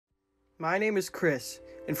My name is Chris,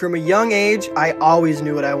 and from a young age, I always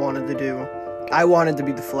knew what I wanted to do. I wanted to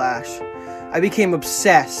be the Flash. I became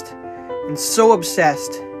obsessed, and so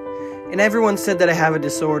obsessed, and everyone said that I have a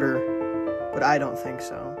disorder, but I don't think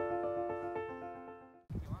so.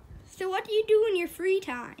 So what do you do in your free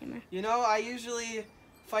time? You know, I usually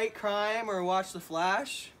fight crime or watch The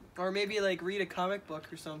Flash, or maybe like read a comic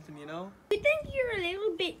book or something, you know? Do you think you're a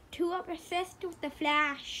little bit too obsessed with the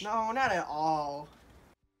Flash? No, not at all.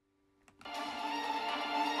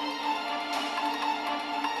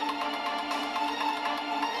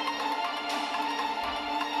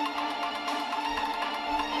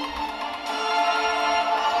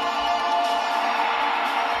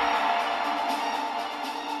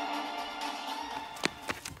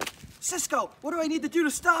 Cisco, what do I need to do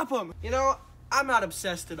to stop him? You know, I'm not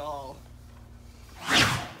obsessed at all.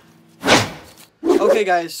 Okay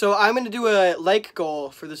guys, so I'm going to do a like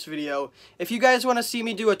goal for this video. If you guys want to see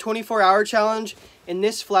me do a 24-hour challenge in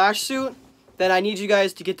this Flash suit, then I need you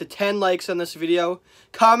guys to get to 10 likes on this video.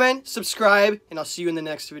 Comment, subscribe, and I'll see you in the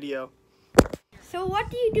next video. So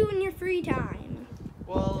what do you do in your free time?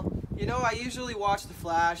 Well, you know, I usually watch The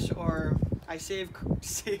Flash, or I save crime.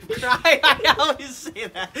 I always say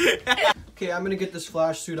that. Okay, I'm gonna get this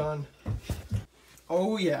Flash suit on.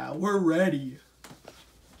 Oh yeah, we're ready.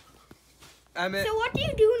 So what do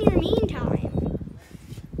you do in your meantime?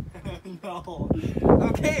 No.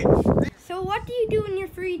 Okay. So what do you do in your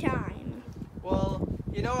free time? Well,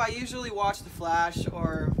 you know, I usually watch The Flash,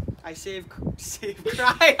 or I save crime.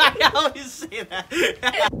 I always say that.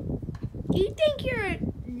 Do you think you're a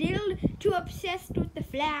little too obsessed with the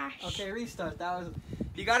Flash? Okay, restart. That was.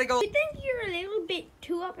 You gotta go. Do you think you're a little bit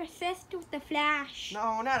too obsessed with the Flash?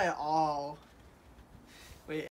 No, not at all. Wait.